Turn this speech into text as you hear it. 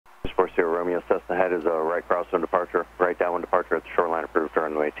Sierra Romeo, Cessna head is a right crosswind departure, right downwind departure at the shoreline, approved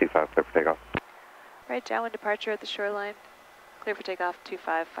runway 25, clear for takeoff. Right downwind departure at the shoreline, clear for takeoff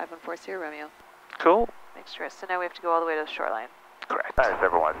 25, 514 Sierra Romeo. Cool. Make sure, so now we have to go all the way to the shoreline. Correct.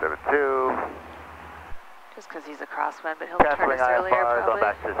 7172. Just because he's a crosswind, but he'll turn us earlier probably. Going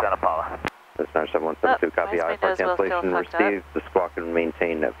back to Santa Paula. That's 97172, copy IFR cancellation received, the squawk and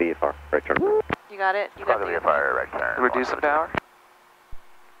maintain at VFR, right turn. You got it? You got the VFR, right turn. Reducing power?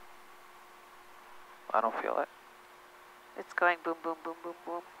 I don't feel it. It's going boom, boom, boom, boom,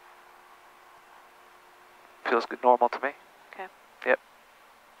 boom. Feels good, normal to me. Okay. Yep.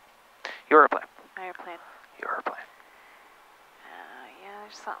 Your airplane. My airplane. Your airplane. Yeah,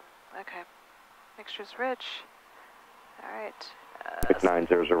 there's something. Okay. Mixture's rich. All right.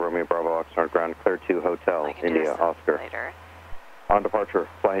 6900 Romeo Bravo Oxnard ground clear to Hotel India Oscar. Later. On departure,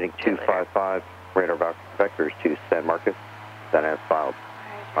 flight heading 255, radar vectors to San Marcos, then as filed.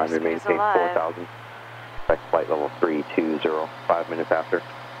 Time to maintain 4,000. Expect flight level 320, 5 minutes after.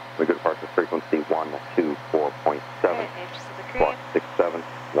 We go departure frequency 124.7, squawk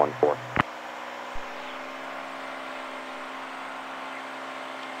 6714.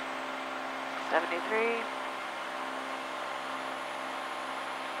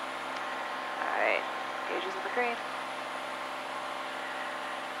 Alright, gauges in the green.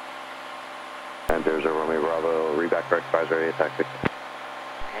 And there's a Romeo Bravo, reback correct advisory attack.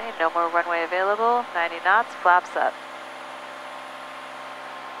 Okay, no more runway available, 90 knots, flaps up.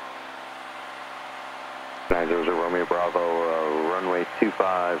 900 Romeo Bravo, runway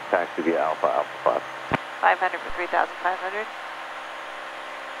 25, taxi via Alpha, Alpha 5. 500 for 3,500.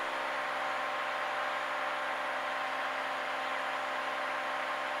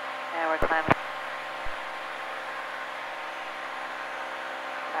 Yeah, we're climbing.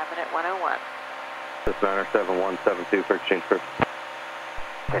 Climbing at 101. This 97172 for exchange first.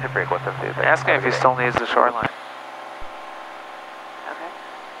 Change of break 172. Ask him if he still needs the shoreline. Okay.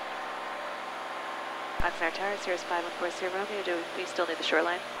 Oxnard Tower, Sirius 514 Sierra Romeo, do we still need the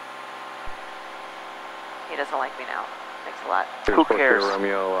shoreline? He doesn't like me now. Thanks a lot. Who cares?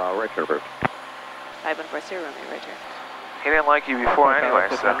 Romeo, right turn first. 514 Sierra Romeo, right turn. He didn't like you before anyway,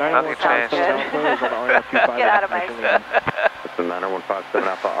 so nothing changed. Get out of my seat. It's the 9157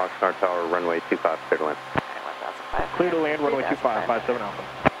 Alpha, Oxnard Tower, runway 25, clear to land. 91,500. Clear to land, runway 25, 57 Alpha.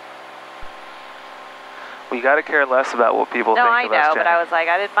 We got to care less about what people think of us. No, I know, but I was like,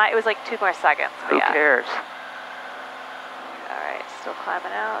 I didn't mind. It was like 2 more seconds. Who cares? All right, still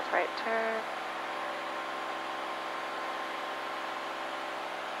climbing out, right turn.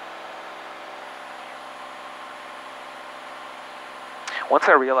 Once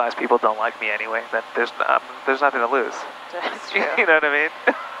I realize people don't like me anyway, then there's nothing to lose. That's true. You know what I mean?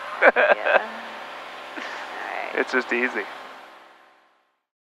 Yeah. All right. It's just easy.